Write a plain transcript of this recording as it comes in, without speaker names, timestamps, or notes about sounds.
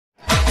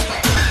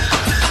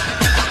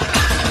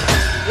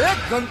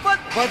गणपत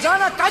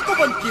बजाना काय को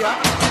बंद किया?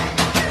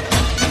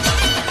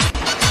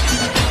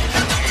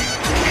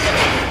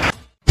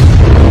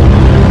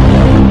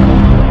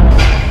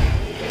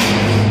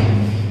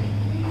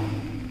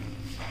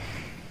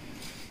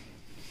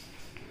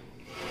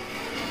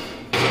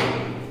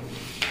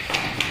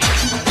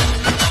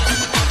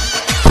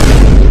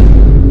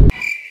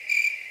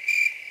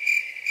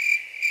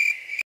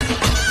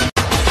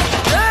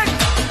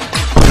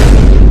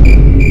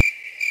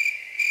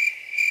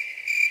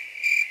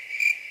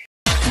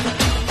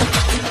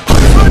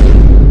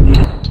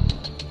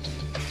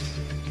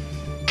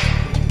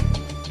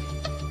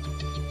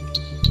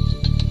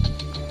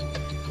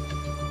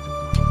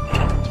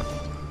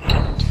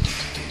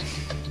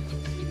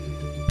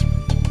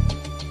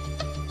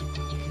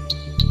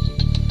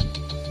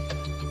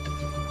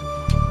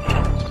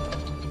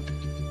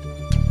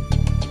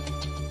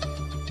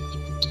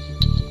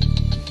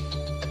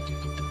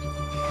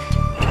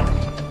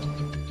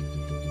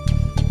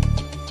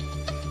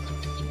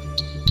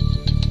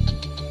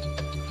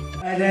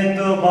 अरे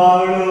तो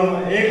बावड़ो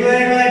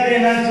एकला के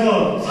नाचो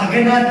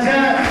साके नाच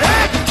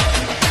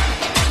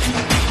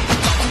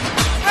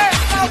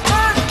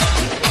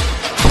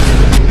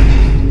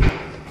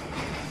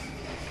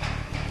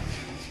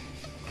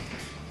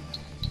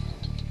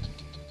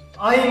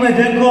आई में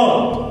देखो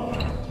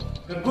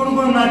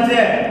गुण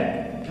नाचे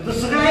तो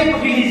सगळा ही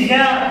पकड़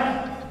लीजिएगा।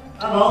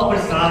 अब आओ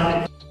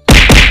प्रसाद।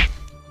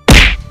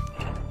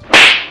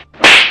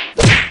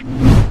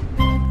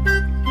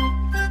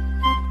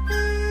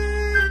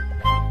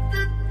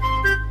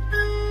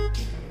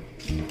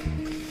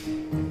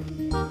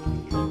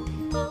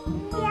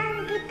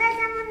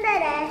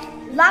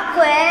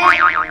 लाखों है,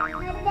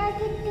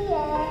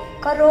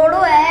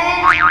 करोड़ों है,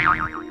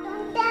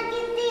 टुंटिया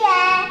कितनी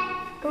है?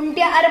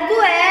 टुंटिया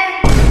अरबों है।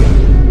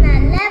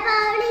 नल्ले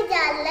बावड़ी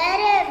जाले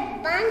रे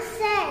बंस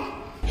है।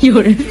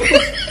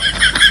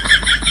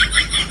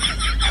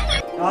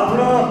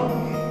 आपरो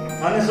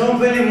हमें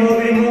सोमवारी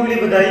मोगली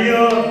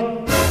बधाइयो।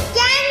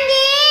 क्या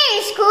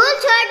स्कूल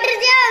छोड़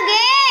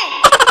जाओगे?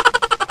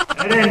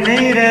 अरे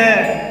नहीं रे,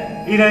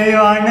 ये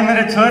रहियो आने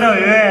मेरे छोरो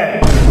हुए।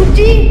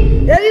 कुची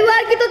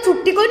रविवार की तो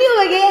छुट्टी को नहीं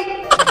होगी।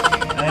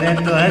 अरे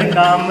तो हर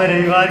काम में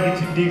रविवार की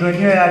छुट्टी को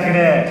नहीं होया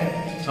करे।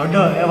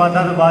 छोड़ो ये बात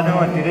तो बाद में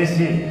होती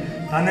रहती।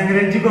 थाने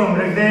अंग्रेजी को हम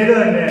रख दे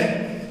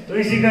तो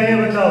इसी का ये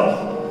बताओ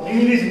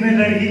इंग्लिश में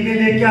लड़की के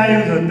लिए क्या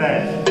यूज होता है?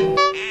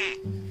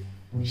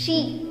 शी।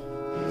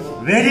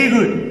 Very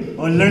good.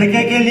 और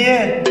लड़के के लिए?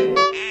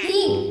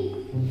 ही।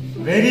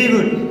 Very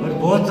good. और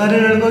बहुत सारे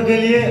लड़कों के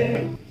लिए?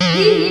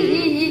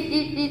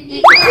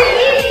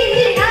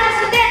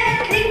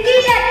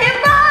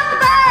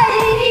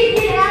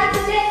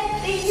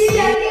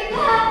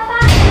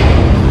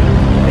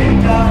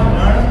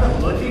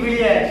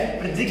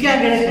 क्या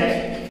गणेश है?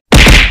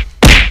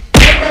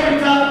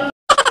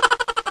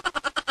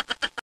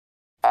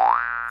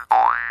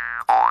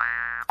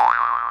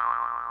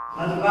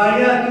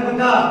 तू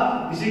बता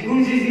इसे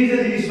कौन सी चीज है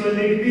जिसमें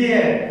सॉलिड भी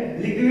है,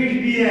 लिक्विड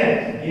भी है,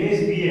 गैस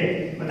भी है?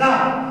 बता।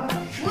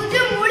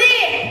 मुझे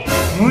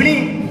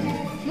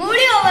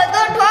मूड़ी होगा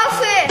तो ठोस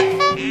है।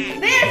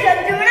 बे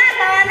सब्जी बना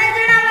खाना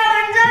जना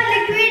बन जाओ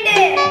लिक्विड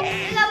है।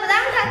 इसका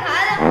बदाम खा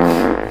लो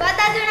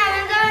पता जना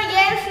बन जाओ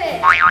गैस है।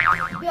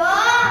 यो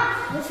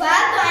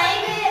मुफात तो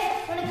आएंगे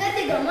उनका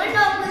ते घमंड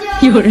हो जाओ।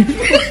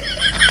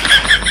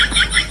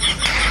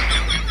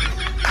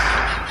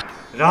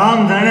 राम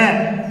धने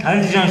हर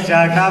जो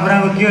टाबरा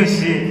को क्यों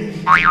सी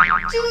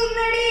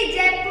चुनड़ी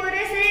जयपुर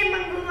से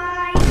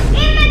मंगवाई।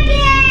 ए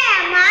मतिया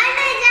माल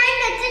नहीं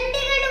जाएगा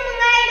चंडीगढ़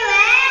मंगाइडो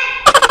है।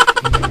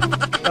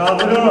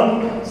 टाबरो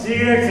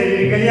सिगरेट से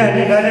निकलिया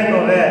निकाले को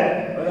वे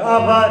और आ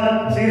बात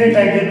सिगरेट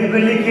टाइट भी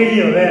बल्ली केड़ी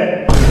होवे।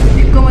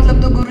 इको मतलब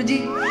तो गुरुजी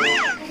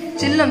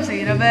चिल्लम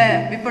सही रवे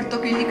विपर तो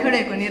की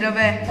खड़े को नहीं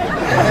रवे।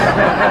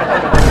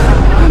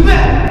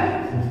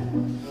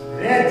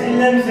 रे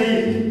चिल्लम सही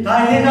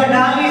ताले तो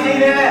डांगी सही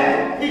रहे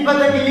ई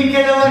पता की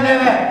लिखे दो ने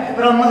वे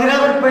पर मगरा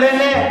पर पड़े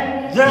ले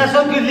जरा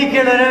सो की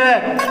लिखे दो रे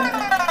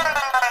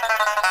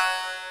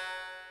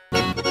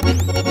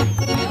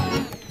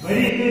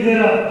बड़ी की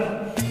जरा।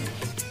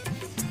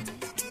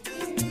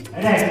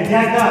 अरे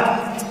क्या का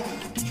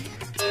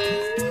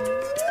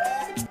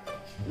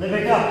ले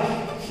बेटा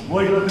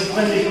बोर्ड पर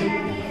पेपर लिख।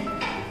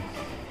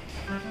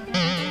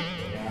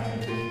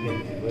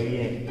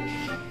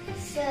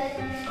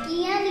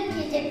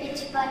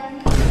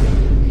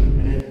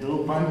 अरे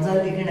 2-5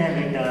 लिखना है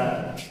बेटा।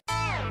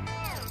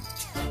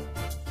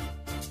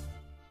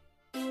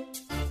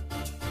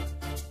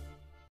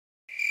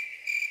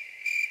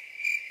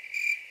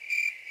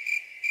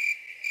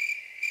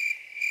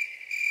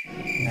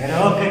 अरे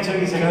ओके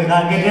छोटी से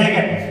आगे देख।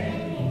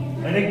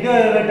 अरे क्यों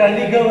बेटा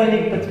लिखो वाली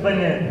 55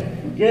 है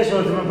क्या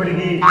सोच में पड़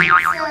गई?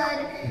 सर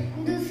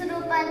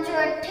दूसरों 5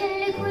 8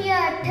 लिखो या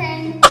 8।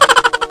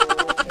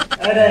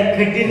 अरे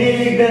खट्टी नहीं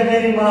लिख दे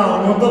मेरी माँ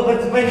वो तो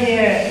 55 ही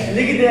है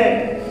लिख दे।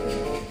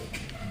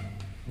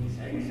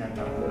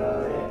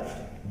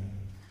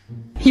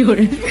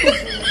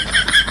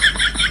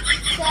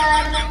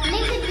 सर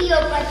लिख दियो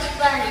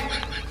 55।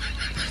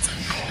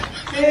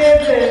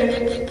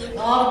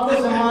 आपको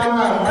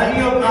संभालना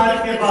हमारी औकात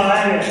के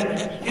बाहर है।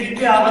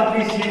 कृपया आप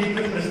अपनी सीट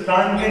पे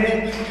प्रस्थान करें।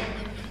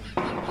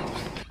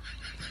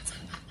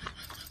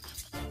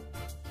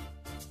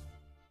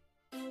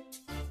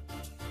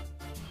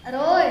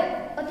 रोय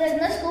और तेरे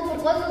नस को ऊपर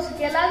कौन सा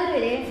क्या लाग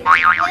रे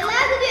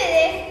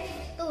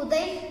तू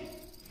उतई।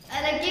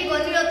 अरे की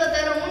गोनी हो तो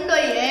तेरा मुंडो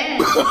ही है।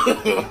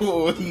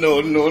 No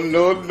no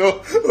no no.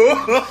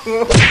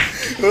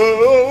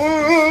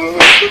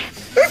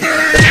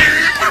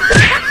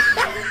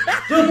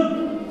 चुप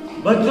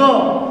बच्चों,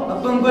 अब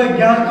तुमको एक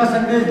ज्ञान का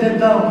संदेश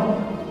देता हूँ।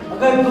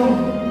 अगर तुम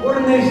उड़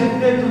नहीं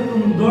सकते तो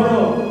तुम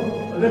दौड़ो,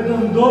 अगर तुम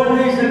दौड़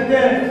नहीं सकते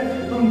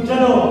तो तुम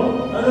चलो,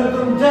 अगर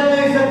तुम चल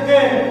नहीं सकते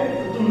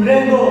तो तुम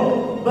रेंगो,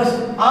 बस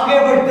आगे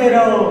बढ़ते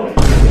रहो।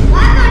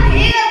 बात तो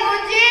ठीक है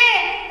गुरुजी,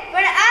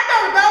 पर आ तो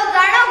बताओ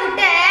गाना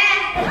घुटे है।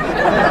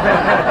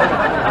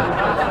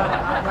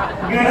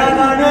 गेड़ा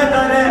गाने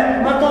तारे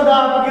मतो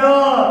दाब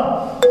क्यों?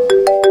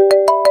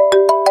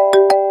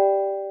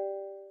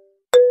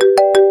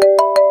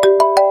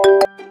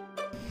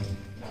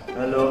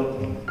 हेलो,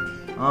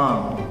 हाँ,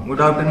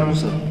 good afternoon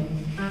sir.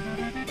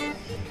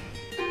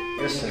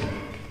 Yes sir.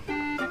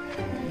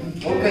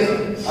 Okay sir,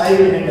 I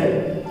will handle.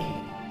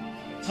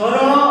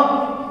 छोरो,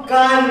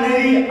 काल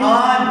मेरी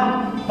आन,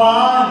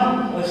 पान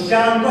और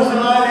शाम को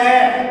सवाल है।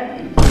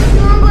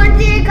 तुम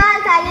गुरुजी काल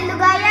थाली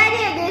लुगाई आ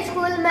रही है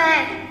स्कूल में।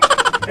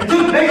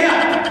 चुप बैठ जा।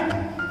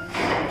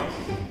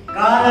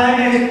 काल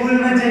आएंगे स्कूल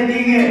में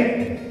चेकिंग है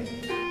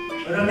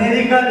और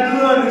अमेरिका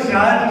तू और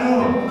विशाल तू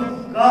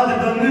का तो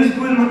दोनों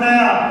स्कूल मत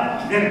आया।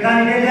 देखता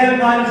के लिए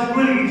काल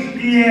स्कूल की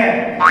छुट्टी है।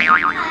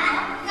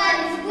 काल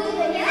स्कूल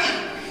गया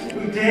तू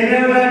तेरे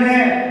वाले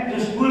तो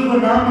स्कूल को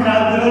नाम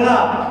खराब करोगा।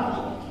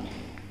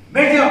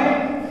 बैठ जाओ।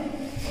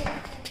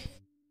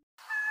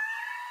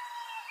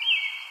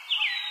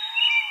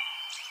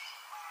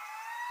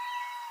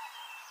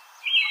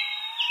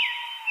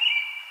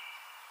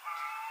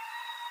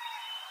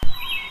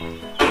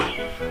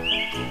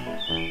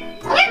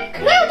 अरे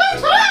खड़े हो जाओ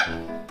छोरा,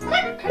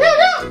 अरे खड़े हो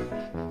जाओ,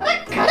 अरे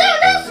खड़े हो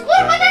जाओ,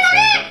 स्कूल मत जाना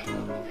है।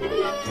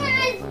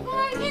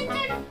 स्कूल की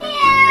छुट्टी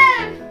है।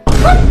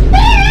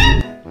 छुट्टी है?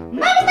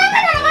 मैं बता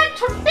कर रहा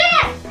छुट्टी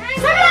है।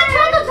 सभी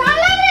अच्छा तो जान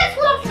लग रहे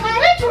स्कूल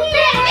सारी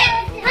छुट्टी है।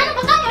 मैंने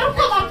बता मैं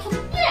रुको बात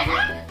छुट्टी है ना?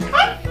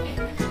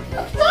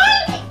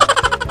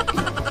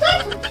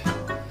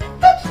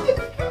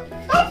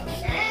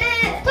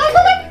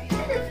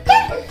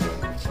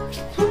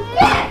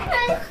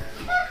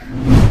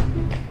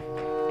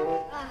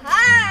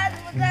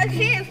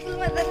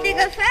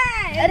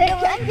 अरे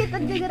चेकिंग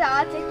तक जगह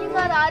आ चेकिंग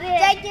कर आ रहे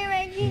चेकिंग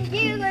मेकिंग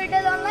की करते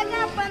तो लगा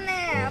अपन ने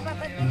अपन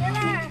तक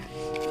ना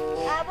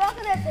आप वो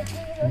कर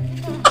चेकिंग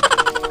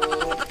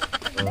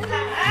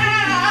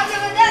आगे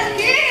बता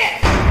की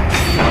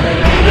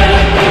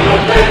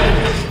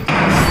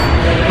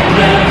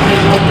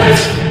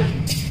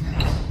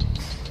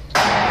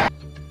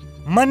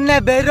मन ने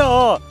बेरो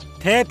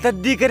थे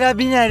तद्दी करा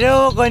बिना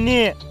रहो कोनी।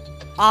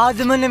 आज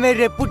मैंने मेरी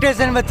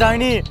रेपुटेशन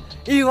बचानी,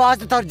 ई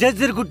वास्ते था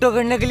जज्जर गुट्टो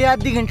करने के लिए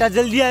आधी घंटा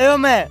जल्दी आयो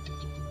मैं।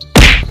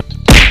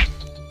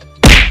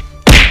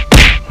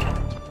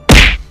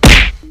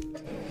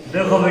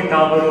 देखो बेटा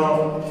बरो,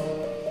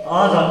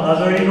 आज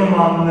हथौड़ी को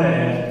मामला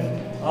है।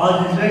 आज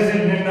इंस्पेक्शन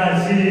करना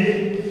सी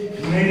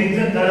मेरी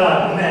इज्जत धरा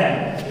में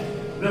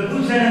वे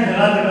पूछे ने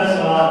धरा धरा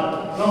सवाल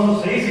तो हम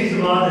सही से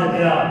जवाब दे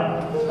दिया।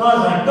 आज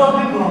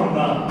टॉपिक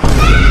कहूँगा।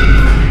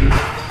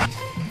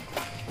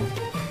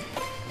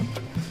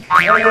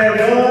 अरे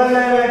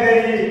रोने लगी,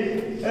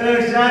 अरे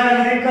शायद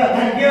अमेरिका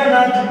थक गया ना,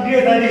 छुट्टी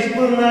है तारी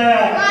स्कूल में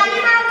आया। गाली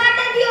मार काट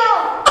दियो।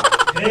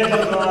 हे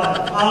भगवान,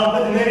 आप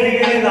तो मेरे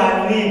के लिए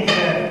आदमी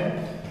है।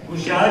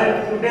 होशियार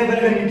टूटे पर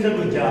नीचे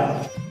घुस जा।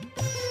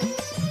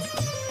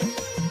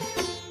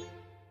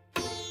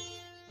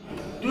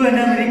 तू है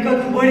ना अमेरिका,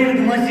 तू बड़ी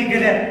बदमाशी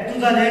करे, तू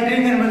जा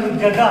लेटरिंग में घुस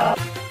जाता।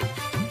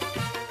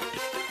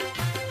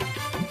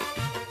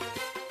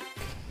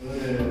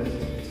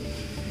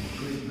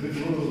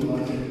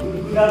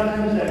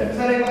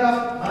 सर एक बार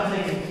हाँ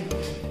सही है।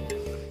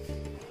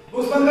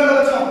 बुक्स बंद करो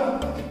बच्चों।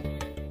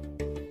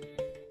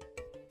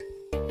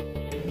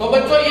 तो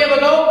बच्चों ये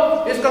बताओ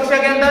इस कक्षा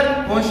के अंदर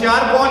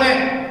होशियार कौन है?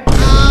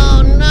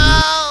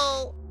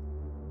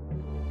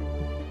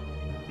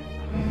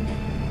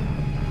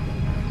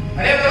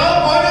 अरे बताओ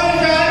कौन है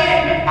होशियार?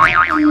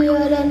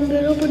 यार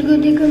अनबेरो पड़ गई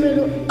देखो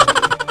मेरो।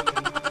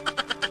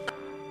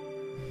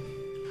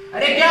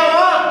 अरे क्या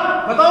हुआ?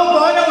 बताओ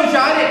कौन है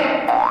होशियार?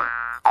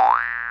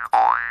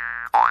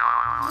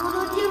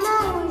 गुरुजी मैं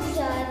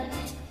होशियार।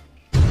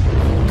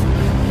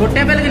 तो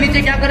टेबल के नीचे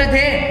क्या करे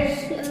थे?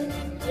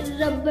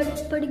 रबड़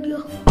पड़ गया।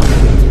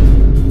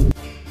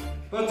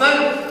 तो चल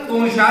तू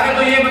होशियार है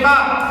तो ये बता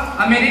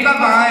अमेरिका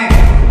कहाँ है?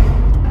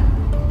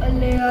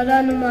 अरे यार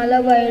अनुमाला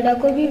वायडा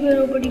को भी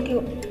बेरो पड़ी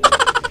क्यों?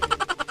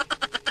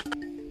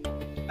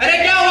 अरे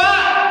क्या हुआ?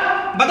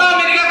 बता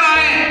अमेरिका कहाँ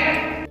है?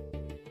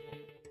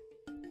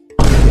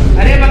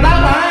 अरे बता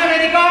कहाँ है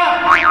अमेरिका?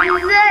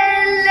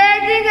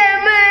 लेटिंग है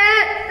मैं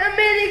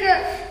अमेरिका।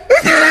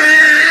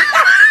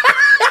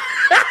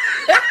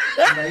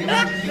 भाई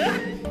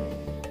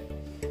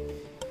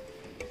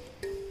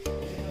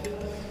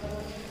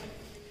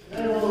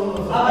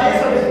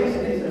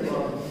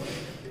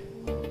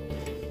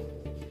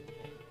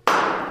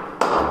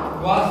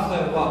वाह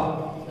सर वाह,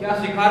 क्या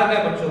सिखा रखा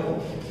है बच्चों को।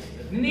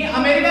 नहीं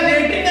अमेरिका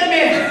लिटरेचर में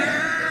है।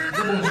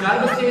 जब होशियार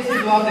बच्चे ऐसे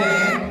जवाब दे रहे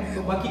हैं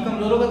तो बाकी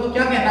कमजोरों का तो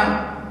क्या कहना।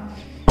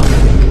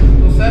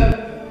 तो सर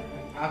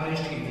आप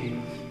रेस्ट कीजिए,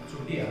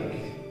 छुट्टी आ गई।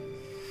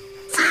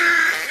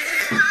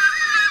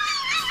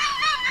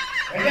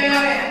 बैठे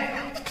यहाँ पे।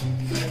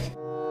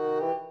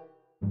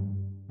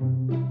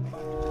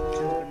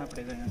 करना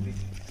पड़ेगा यहाँ पे,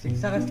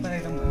 शिक्षा का स्तर